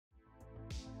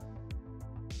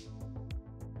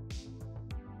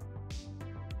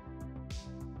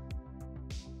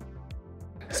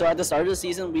So at the start of the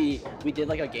season, we did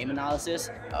like a game analysis,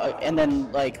 and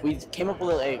then like we came up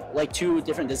with like two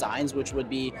different designs, which would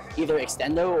be either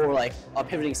extendo or like a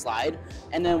pivoting slide.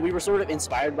 And then we were sort of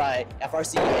inspired by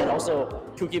FRC and also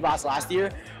KookieBots last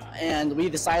year, and we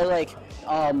decided like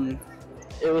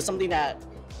it was something that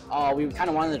we kind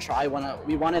of wanted to try.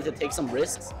 We wanted to take some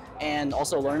risks and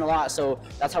also learn a lot. So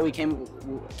that's how we came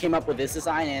up with this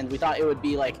design, and we thought it would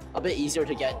be like a bit easier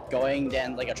to get going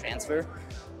than like a transfer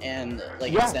and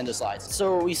like extended slides.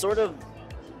 So we sort of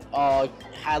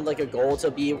had like a goal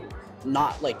to be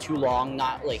not like too long,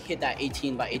 not like hit that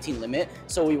 18 by 18 limit.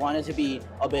 So we wanted to be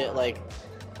a bit like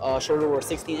shorter. We're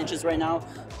 16 inches right now,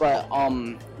 but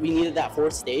we needed that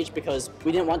fourth stage because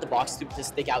we didn't want the box to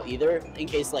stick out either in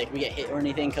case like we get hit or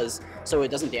anything, so it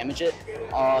doesn't damage it.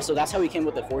 So that's how we came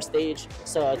with the fourth stage,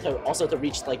 so to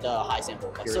reach like the high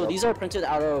sample. So these are printed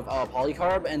out of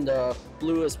polycarb, and the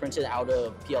blue is printed out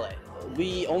of PLA.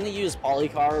 We only use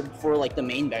polycarb for like the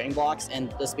main bearing blocks,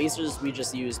 and the spacers we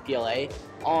just use PLA.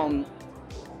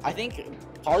 I think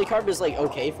polycarb is like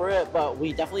okay for it, but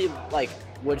we definitely like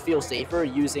would feel safer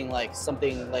using like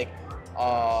something like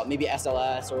maybe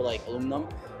SLS or like aluminum,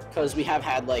 because we have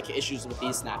had like issues with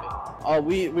these snapping.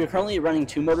 We're currently running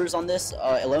two motors on this,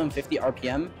 1150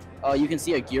 RPM. You can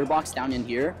see a gearbox down in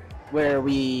here where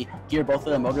we gear both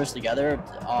of the motors together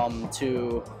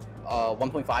to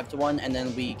 1.5 to 1, and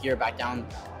then we gear back down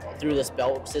through this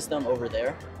belt system over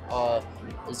there,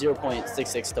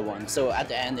 0.66 to 1. So at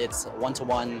the end it's 1 to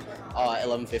 1,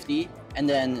 1150, and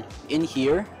then in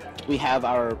here we have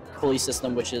our pulley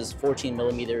system, which is 14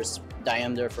 millimeters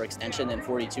diameter for extension and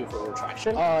 42 for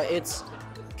retraction. It's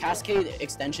cascade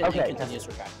extension and continuous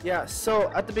retraction. Yeah,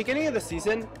 so at the beginning of the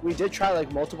season, we did try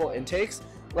like multiple intakes.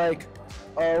 Like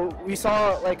we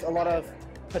saw like a lot of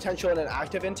potential in an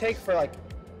active intake for like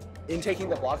intaking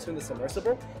the blocks from the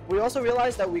submersible. We also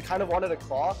realized that we kind of wanted a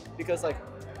claw because like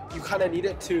you kind of need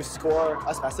it to score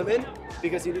a specimen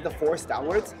because you need the force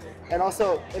downwards, and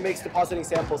also it makes depositing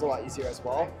samples a lot easier as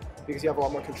well because you have a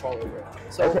lot more control over it.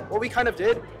 So what we kind of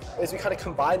did is we kind of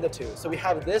combined the two. So we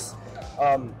have this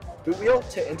boot wheel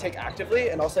to intake actively,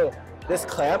 and also this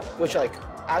clamp which like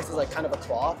acts as like kind of a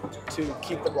claw to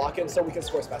keep the block in so we can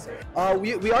score specimen.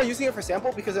 We are using it for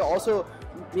sample because it also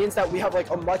means that we have like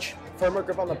a much firmer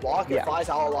grip on the block. It flies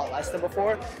out a lot less than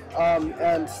before,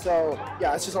 and so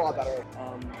yeah, it's just a lot better.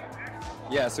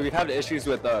 Yeah, so we've had issues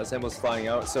with samples flying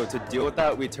out, so to deal with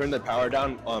that we turn the power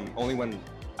down only when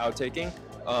outtaking,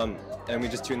 and we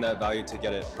just tune that value to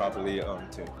get it properly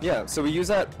tuned. Yeah, so we use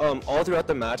that all throughout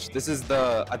the match. This is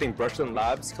the, I think, Brushlin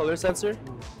Labs color sensor,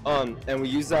 and we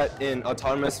use that in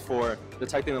autonomous for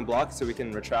detecting the block so we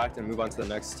can retract and move on to the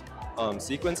next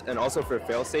sequence, and also for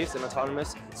fail-safes in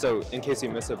autonomous, so in case we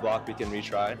miss a block we can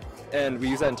retry. And we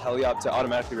use that in teleop to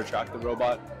automatically retract the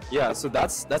robot. Yeah, so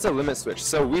that's a limit switch.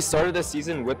 So we started this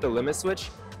season with the limit switch,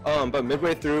 but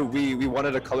midway through we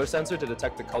wanted a color sensor to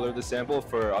detect the color of the sample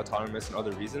for autonomous and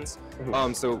other reasons.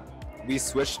 So we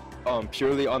switched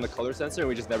purely on the color sensor, and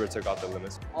we just never took out the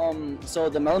limits. So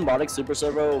the Robotics Super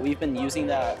Servo, we've been using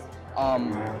that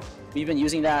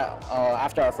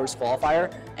after our first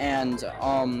qualifier, and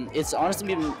it's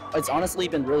honestly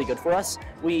been really good for us.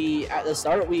 At the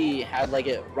start we had like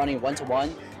it running 1 to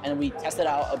 1, and we tested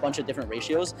out a bunch of different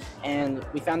ratios, and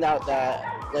we found out that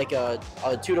like a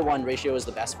 2 to 1 ratio is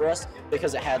the best for us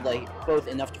because it had like both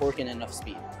enough torque and enough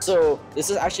speed. So this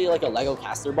is actually like a Lego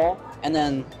caster ball, and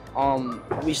then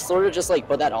we sort of just like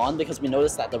put that on because we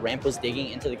noticed that the ramp was digging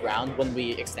into the ground when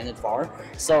we extended far.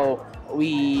 So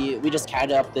we just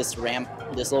catted up this ramp,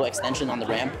 this little extension on the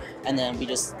ramp, and then we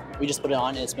just put it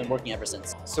on, and it's been working ever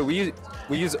since. So we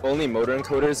use only motor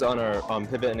encoders on our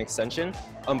pivot and extension,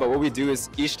 but what we do is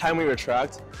each time we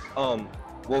retract,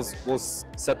 we'll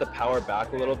set the power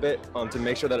back a little bit to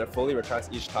make sure that it fully retracts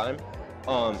each time.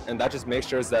 And that just makes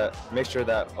sure that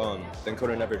the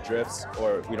encoder never drifts,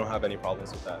 or we don't have any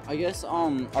problems with that. I guess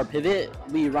our pivot,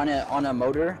 we run it on a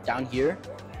motor down here,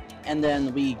 and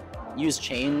then we use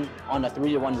chain on a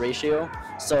 3 to 1 ratio.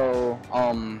 So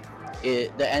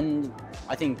the end,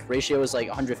 I think, ratio is like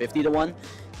 150 to 1,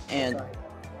 and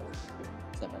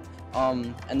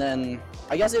then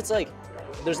I guess it's like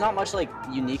there's not much like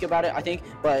unique about it, I think,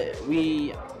 but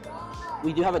we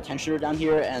do have a tensioner down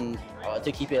here, and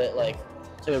to keep it like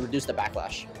to reduce the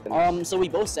backlash. So we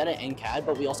both set it in CAD,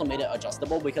 but we also made it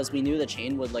adjustable because we knew the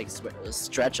chain would like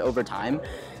stretch over time.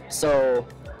 So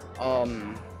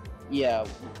yeah,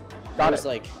 that was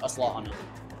like a slot on it.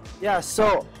 Yeah,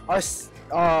 so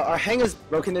our hang is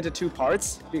broken into 2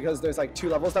 parts because there's like 2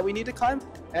 levels that we need to climb,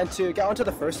 and to get onto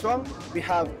the first rung we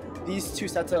have these 2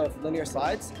 sets of linear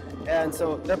slides, and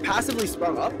so they're passively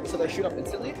sprung up, so they shoot up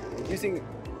instantly using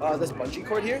this bungee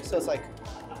cord here, so it's like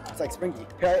springy,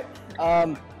 right?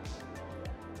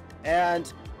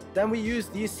 And then we use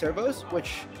these servos,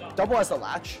 which double as a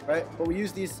latch, right? But we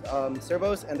use these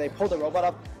servos, and they pull the robot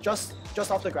up just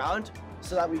off the ground,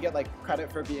 so that we get like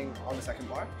credit for being on the second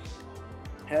bar.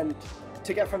 And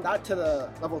to get from that to the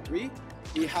level 3,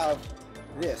 we have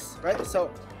this, right?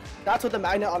 So that's what the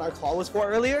magnet on our claw was for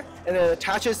earlier, and it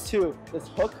attaches to this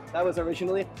hook that was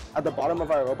originally at the bottom of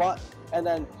our robot, and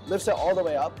then lifts it all the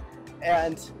way up.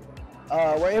 And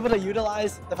we're able to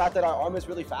utilize the fact that our arm is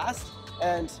really fast,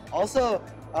 and also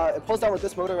it pulls down with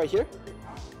this motor right here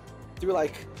through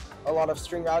like a lot of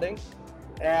string routing,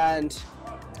 and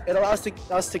it allows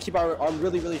us to keep our arm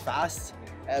really fast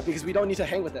because we don't need to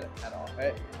hang with it at all,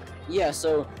 right? Yeah,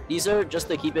 so these are just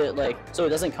to keep it like, so it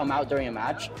doesn't come out during a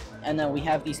match. And then we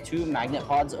have these 2 magnet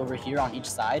pods over here on each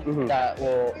side that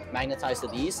will magnetize to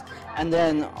these. And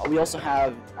then we also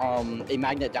have a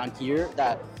magnet down here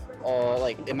that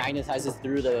like it magnetizes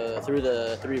through the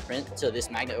 3D print to this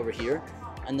magnet over here.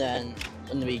 And then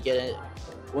when we get it,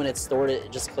 when it's stored,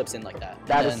 it just clips in like that.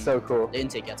 That is so cool. The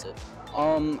intake gets it.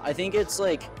 I think it's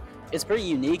like, it's pretty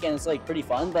unique and it's like pretty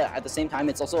fun, but at the same time,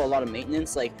 it's also a lot of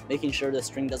maintenance, like making sure the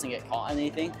string doesn't get caught on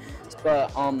anything.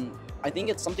 But I think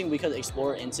it's something we could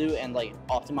explore into and like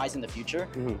optimize in the future.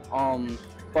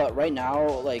 But right now,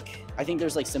 like I think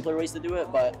there's like simpler ways to do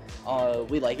it, but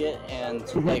we like it, and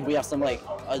like we have some like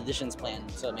additions planned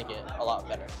to make it a lot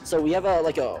better. So we have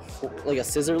like a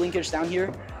scissor linkage down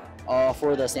here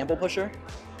for the sample pusher,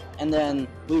 and then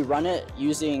we run it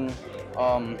using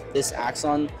this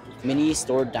Axon Mini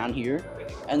stored down here,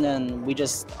 and then we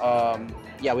just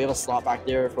yeah, we have a slot back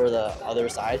there for the other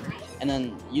side, and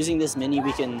then using this Mini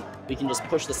we can just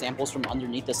push the samples from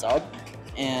underneath the sub,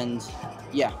 and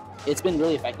yeah, it's been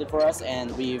really effective for us.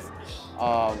 And we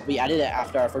added it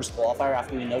after our first qualifier,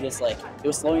 after we noticed like it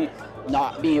was slowing,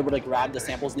 not being able to grab the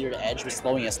samples near the edge was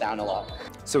slowing us down a lot.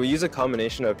 So we use a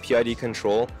combination of PID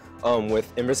control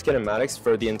with inverse kinematics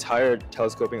for the entire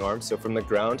telescoping arm, so from the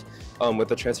ground, with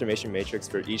the transformation matrix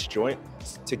for each joint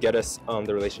to get us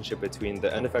the relationship between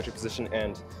the end effector position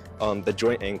and the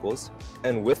joint angles.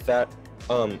 And with that,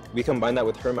 we combine that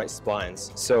with Hermite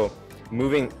splines. So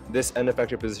moving this end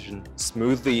effector position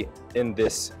smoothly in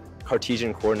this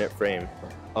Cartesian coordinate frame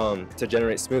to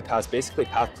generate smooth paths, basically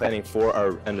path planning for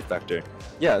our end effector.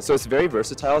 Yeah, so it's very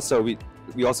versatile. So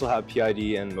we also have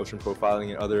PID and motion profiling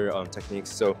and other techniques.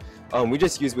 So we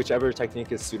just use whichever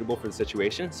technique is suitable for the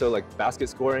situation. So like basket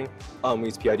scoring, we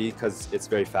use PID because it's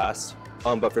very fast.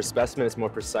 But for specimen, it's more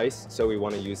precise. So we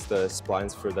want to use the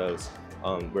splines for those,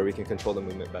 where we can control the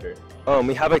movement better.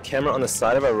 We have a camera on the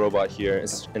side of our robot here.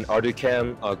 It's an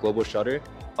ArduCam global shutter.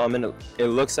 And it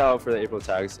looks out for the April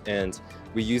tags, and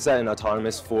we use that in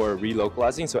autonomous for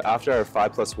relocalizing. So after our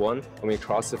 5+1, when we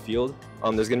cross the field,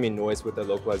 there's going to be noise with the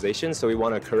localization. So we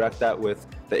want to correct that with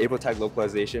the April tag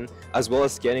localization, as well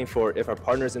as scanning for if our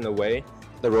partner's in the way,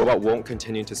 the robot won't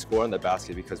continue to score on the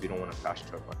basket because we don't want to crash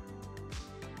into our partner.